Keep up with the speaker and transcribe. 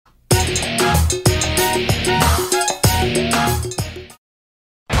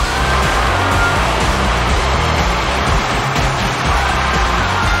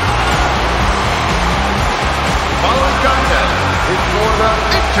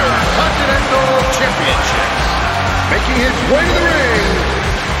Intercontinental Championships. Making his way to the ring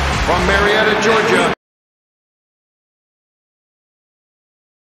from Marietta, Georgia.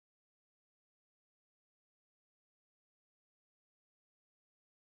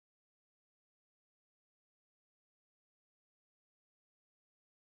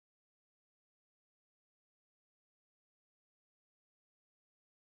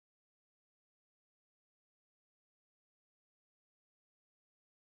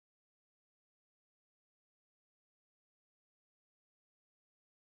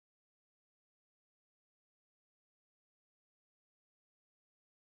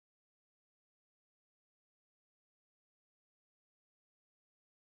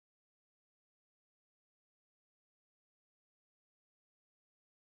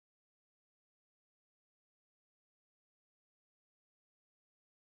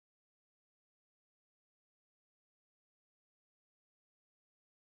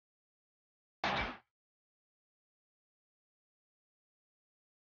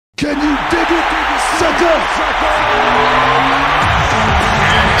 Can you dig it, sucker?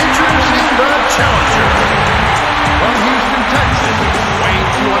 And introducing the challenger from Houston, Texas, weighing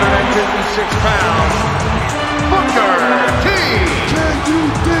 256 pounds, Booker T. Can you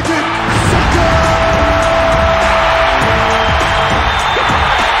dig it, sucker?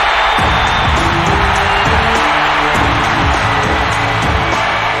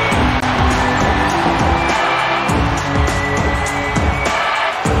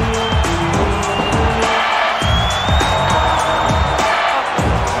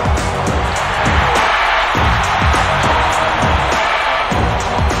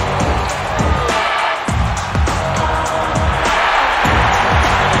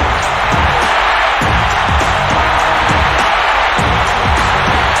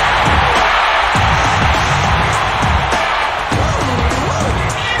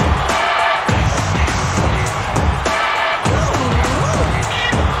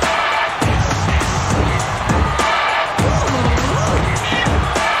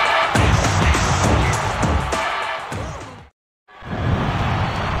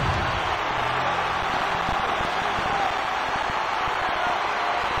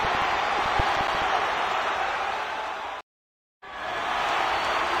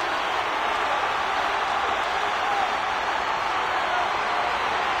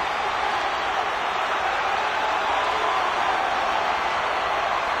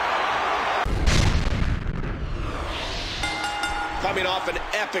 Coming off an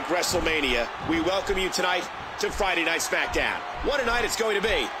epic WrestleMania, we welcome you tonight to Friday Night SmackDown. What a night it's going to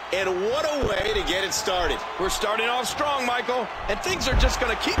be, and what a way to get it started. We're starting off strong, Michael, and things are just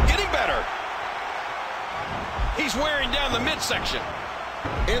going to keep getting better. He's wearing down the midsection.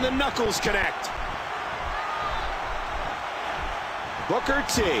 And the knuckles connect. Booker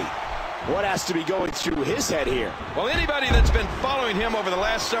T. What has to be going through his head here? Well, anybody that's been following him over the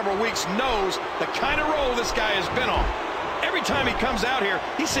last several weeks knows the kind of role this guy has been on. Every time he comes out here,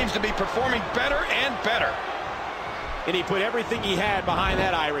 he seems to be performing better and better. And he put everything he had behind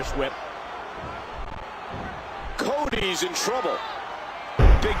that Irish whip. Cody's in trouble.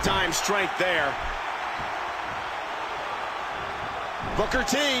 Big time strength there. Booker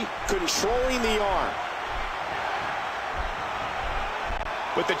T controlling the arm.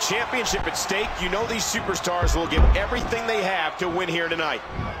 With the championship at stake, you know these superstars will give everything they have to win here tonight.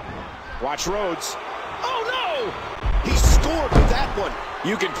 Watch Rhodes. Oh, no! He scored with that one.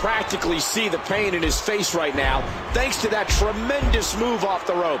 You can practically see the pain in his face right now, thanks to that tremendous move off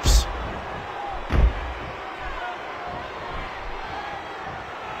the ropes.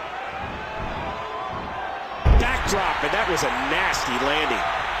 Backdrop, and that was a nasty landing.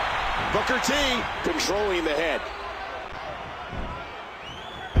 Booker T controlling the head.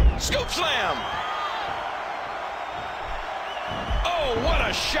 Scoop slam. Oh, what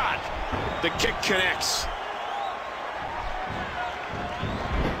a shot. The kick connects.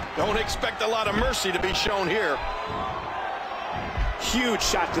 Don't expect a lot of mercy to be shown here. Huge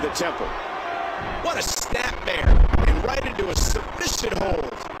shot to the temple. What a snap there. And right into a submission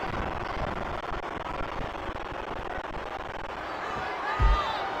hold.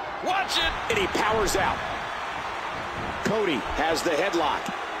 Watch it. And he powers out. Cody has the headlock.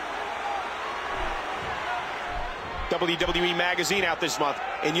 WWE Magazine out this month,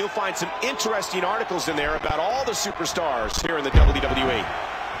 and you'll find some interesting articles in there about all the superstars here in the WWE.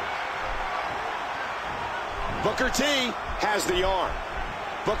 Booker T has the arm.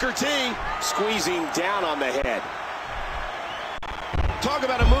 Booker T squeezing down on the head. Talk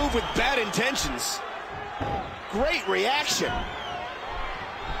about a move with bad intentions. Great reaction.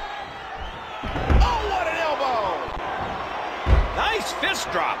 Oh, what an elbow. Nice Nice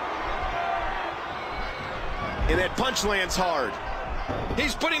fist drop. And that punch lands hard.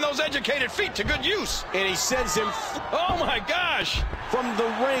 He's putting those educated feet to good use. And he sends him... Oh, my gosh. From the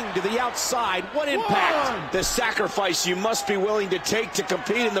ring to the outside. What impact. The sacrifice you must be willing to take to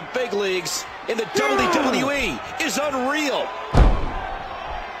compete in the big leagues in the WWE is unreal.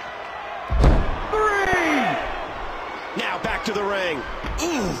 3. Now back to the ring.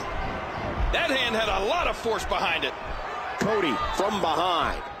 Ooh. That hand had a lot of force behind it. Cody from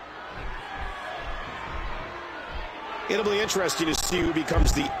behind. It'll be interesting to see who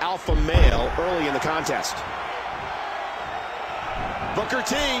becomes the alpha male early in the contest. Booker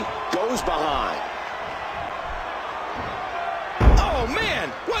T goes behind. Oh, man,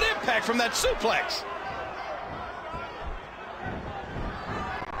 what impact from that suplex.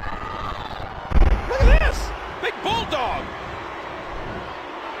 Look at this, big bulldog.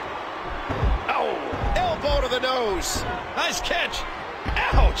 Oh, elbow to the nose. Nice catch.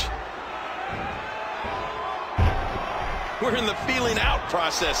 Ouch. We're in the feeling out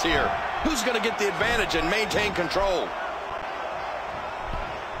process here. Who's going to get the advantage and maintain control?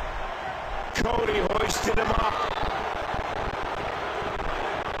 Cody hoisted him up.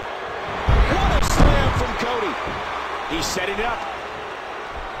 What a slam from Cody. He's setting it up.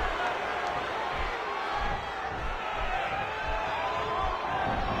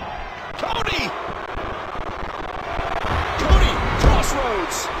 Cody! Cody,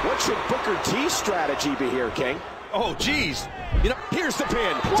 crossroads. What should Booker T's strategy be here, King? Oh, geez. You know, here's the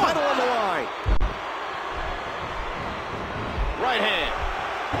pin. Title on the line. Right hand.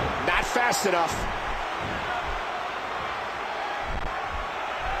 Not fast enough.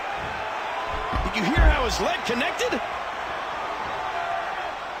 Did you hear how his leg connected?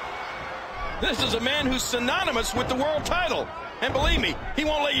 This is a man who's synonymous with the world title. And believe me, he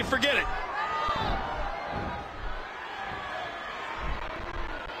won't let you forget it.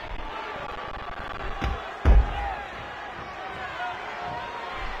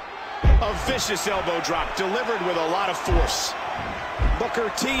 A vicious elbow drop delivered with a lot of force.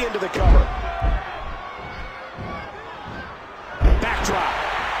 Booker T into the cover. Backdrop.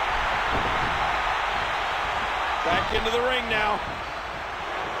 Back into the ring now.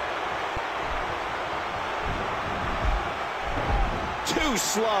 Too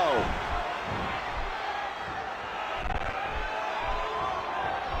slow.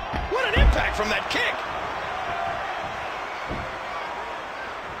 What an impact from that kick.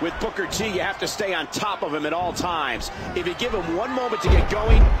 With Booker T, you have to stay on top of him at all times. If you give him one moment to get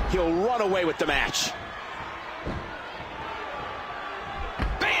going, he'll run away with the match.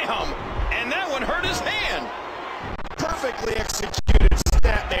 Bam! And that one hurt his hand. Perfectly executed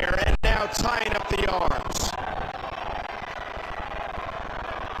snap there, and now tying up the arms.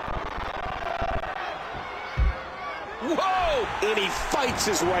 Whoa! And he fights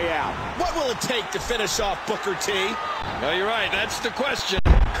his way out. What will it take to finish off Booker T? Well, you're right. That's the question.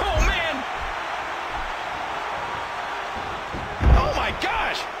 Oh, man! Oh, my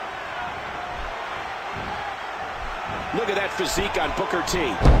gosh! Look at that physique on Booker T.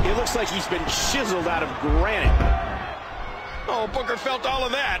 It looks like he's been chiseled out of granite. Oh, Booker felt all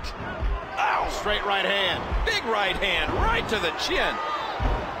of that. Ow! Straight right hand. Big right hand, right to the chin.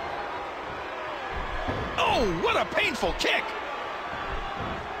 Oh, what a painful kick.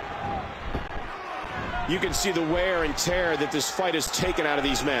 You can see the wear and tear that this fight has taken out of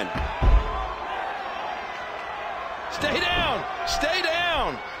these men. Stay down! Stay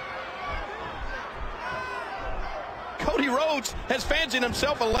down! Cody Rhodes has fancied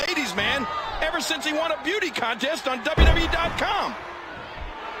himself a ladies' man ever since he won a beauty contest on WWE.com.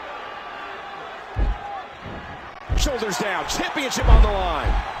 Shoulders down, championship on the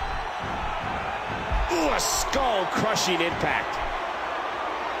line. Ooh, a skull-crushing impact.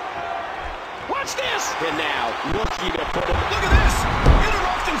 Watch this! And now, looking to put him... Look at this! You don't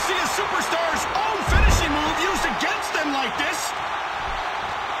often see a superstar's own finishing move used against them like this.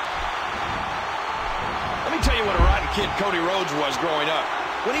 Let me tell you what a rotten kid Cody Rhodes was growing up.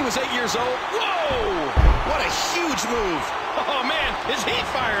 When he was 8 years old, whoa! What a huge move. Oh, man, his heat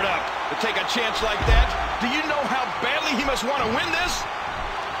fired up. To take a chance like that, do you know how badly he must want to win this?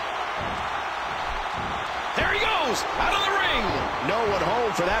 There he goes, out of the ring. No one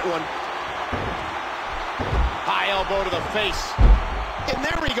home for that one. High elbow to the face. And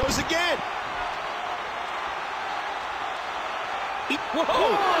there he goes again.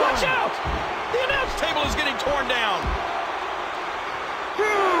 Whoa, watch out! The announce table is getting torn down.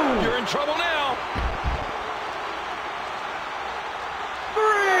 You're in trouble now.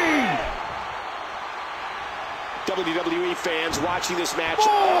 3. WWE fans watching this match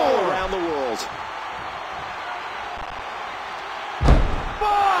all around the world.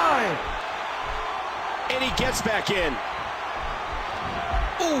 And he gets back in.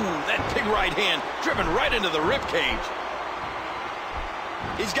 Ooh, that big right hand driven right into the ribcage.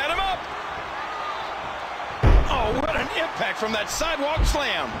 He's got him up. Oh, what an impact from that sidewalk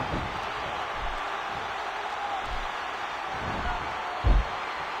slam.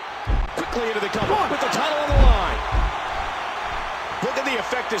 Quickly into the cover with the title on the line. Look at the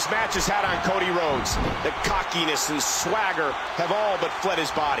effect this match has had on Cody Rhodes. The cockiness and swagger have all but fled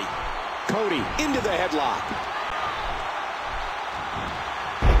his body. Cody into the headlock.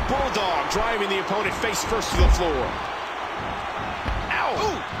 Bulldog driving the opponent face first to the floor. Ow!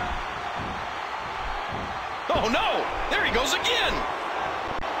 Ooh. Oh no! There he goes again!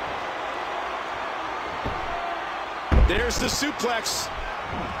 There's the suplex.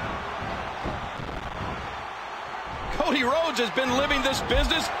 Cody Rhodes has been living this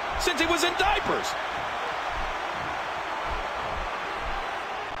business since he was in diapers.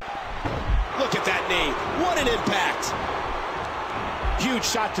 Look at that knee. What an impact. Huge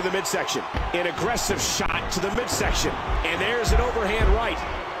shot to the midsection. An aggressive shot to the midsection. And there's an overhand right.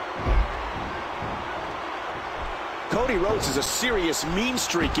 Cody Rhodes has a serious mean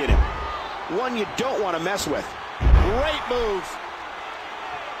streak in him. One you don't want to mess with. Great move.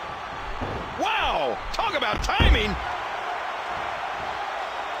 Wow! Talk about timing!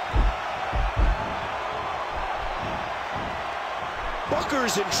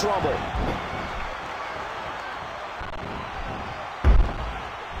 Booker's in trouble.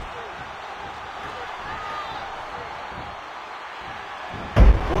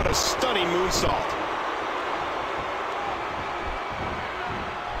 What a stunning moonsault.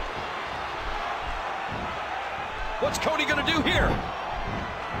 What's Cody gonna do here?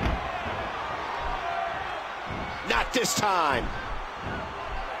 Not this time.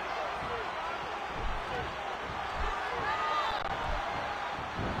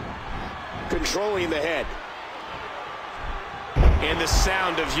 Controlling the head. And the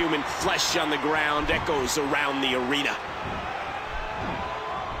sound of human flesh on the ground echoes around the arena.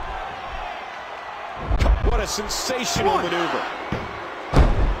 What a sensational maneuver.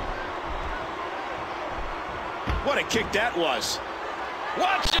 What a kick that was.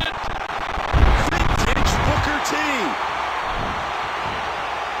 Watch it! Vintage Booker T.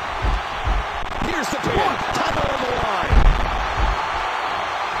 Here's the pin. Title on the line.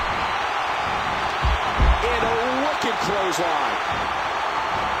 And a wicked clothesline.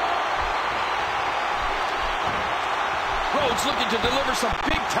 Rhodes looking to deliver some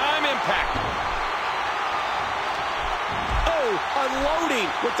big-time impact. Oh, unloading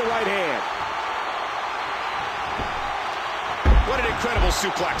with the right hand. What an incredible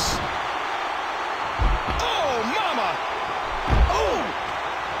suplex. Oh, mama! Oh!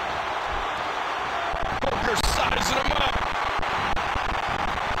 Booker sizing him up.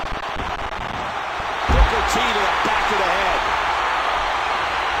 Booker T to the back of the head.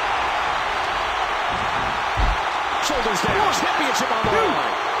 Shoulders down. Championship on the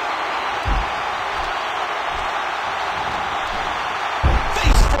line.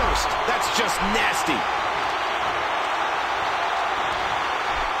 Face first. That's just nasty.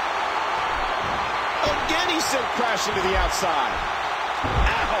 Again, he's sent crashing to the outside.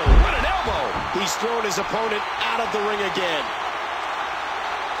 Ow, what an elbow! He's thrown his opponent out of the ring again.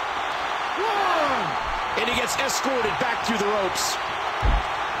 And he gets escorted back through the ropes.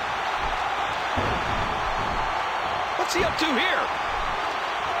 What's he up to here?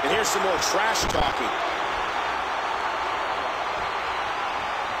 And here's some more trash talking.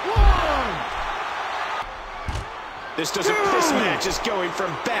 This match is going from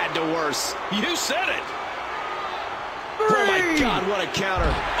bad to worse. You said it. Oh my God, what a counter.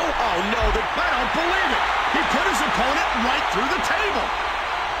 Oh no, I don't believe it. He put his opponent right through the table.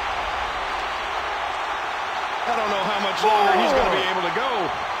 I don't know how much longer he's going to be able to go.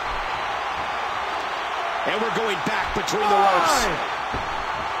 And we're going back between the ropes.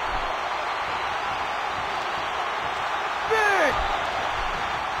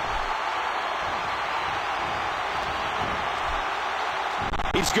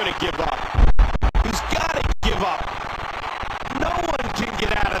 He's going to give up. He's got to give up. No one can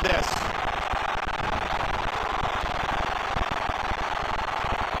get out of this.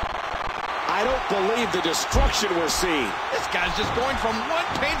 I don't believe the destruction we're seeing. This guy's just going from one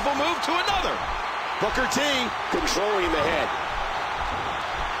painful move to another. Booker T controlling the head.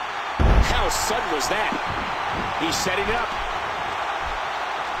 How sudden was that? He's setting it up.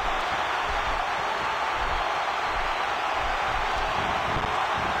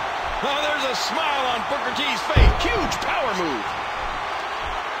 Oh, there's a smile on Booker T's face. Huge power move.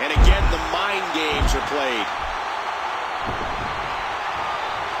 And again, the mind games are played.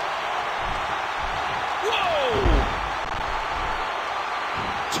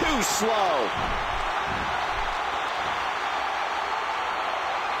 too slow.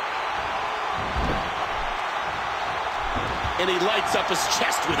 And he lights up his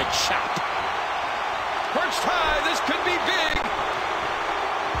chest with a chop. Perched high, this could be big.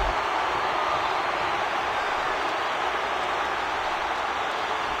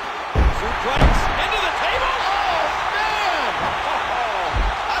 Suplex into the table. Oh, man!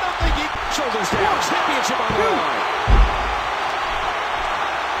 I don't think he... Shoulders down, championship on the line.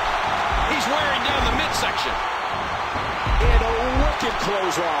 He's wearing down the midsection. And a wicked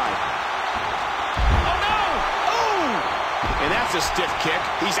clothesline. Oh, no! Oh! And that's a stiff kick.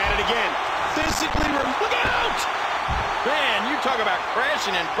 He's at it again. Physically, look out! Man, you talk about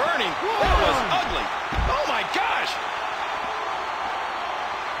crashing and burning. That was ugly. Oh, my gosh!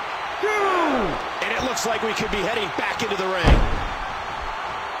 And it looks like we could be heading back into the ring.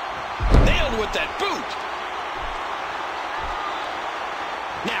 Nailed with that boot.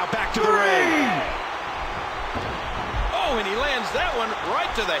 Now back to the ring. Oh, and he lands that one right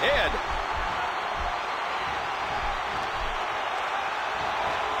to the head.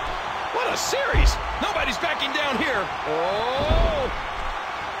 What a series. Nobody's backing down here. Oh!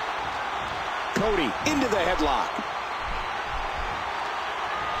 Cody into the headlock.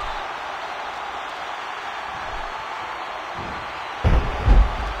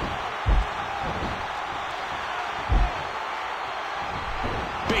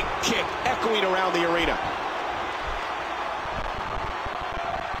 Big kick echoing around the arena.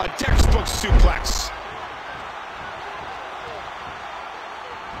 A textbook suplex.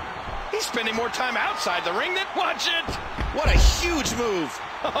 He's spending more time outside the ring than... Watch it! What a huge move.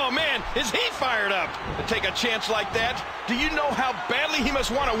 Oh, man, is he fired up to take a chance like that? Do you know how badly he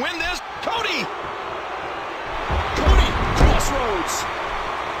must want to win this? Cody! Cody, crossroads.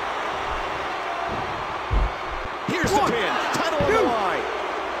 Here's the pin. Title on the line.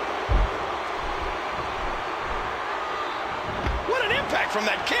 What an impact from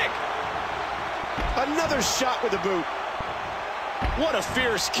that kick! Another shot with the boot. What a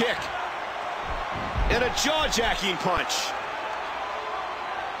fierce kick. And a jaw-jacking punch.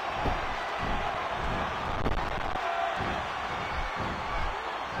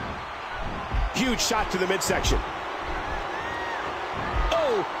 Huge shot to the midsection.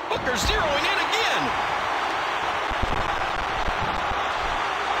 Oh, Booker zeroing in again.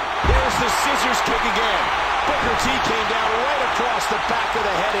 There's the scissors kick again. Booker T came down right across the back of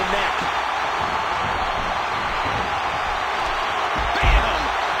the head and neck. Bam!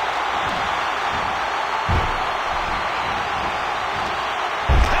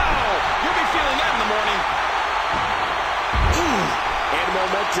 Cow! You'll be feeling that in the morning. And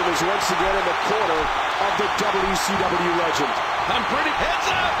momentum is once again in the corner of the WCW legend. I'm pretty... Heads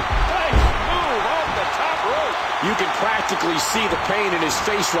up! Nice move off the top rope. You can practically see the pain in his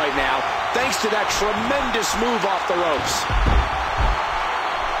face right now, thanks to that tremendous move off the ropes.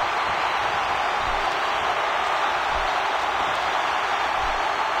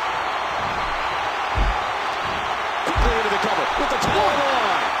 Quickly into the cover with the title on the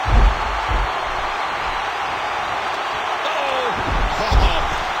line. Uh-oh.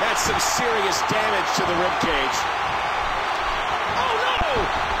 That's some serious damage to the ribcage. Oh, no!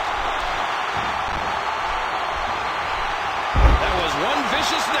 That was one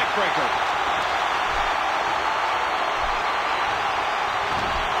vicious neck breaker.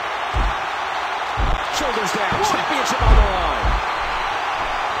 Shoulders down, championship on the line.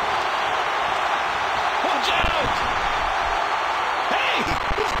 Watch out! Hey,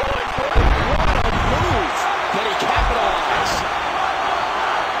 he's going for it. What a move! Can he capitalize?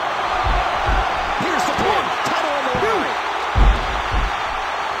 Here's the pin. Title on the line.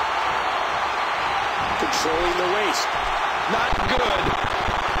 Controlling the waist. Not good.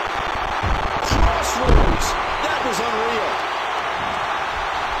 Crossroads. That was unreal.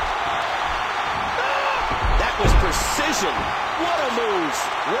 That was precision. What a move.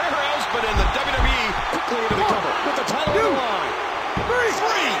 Where else but in the WWE? Quickly into the cover with the title on the line. Three.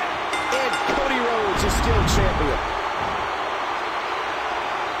 And Cody Rhodes is still champion.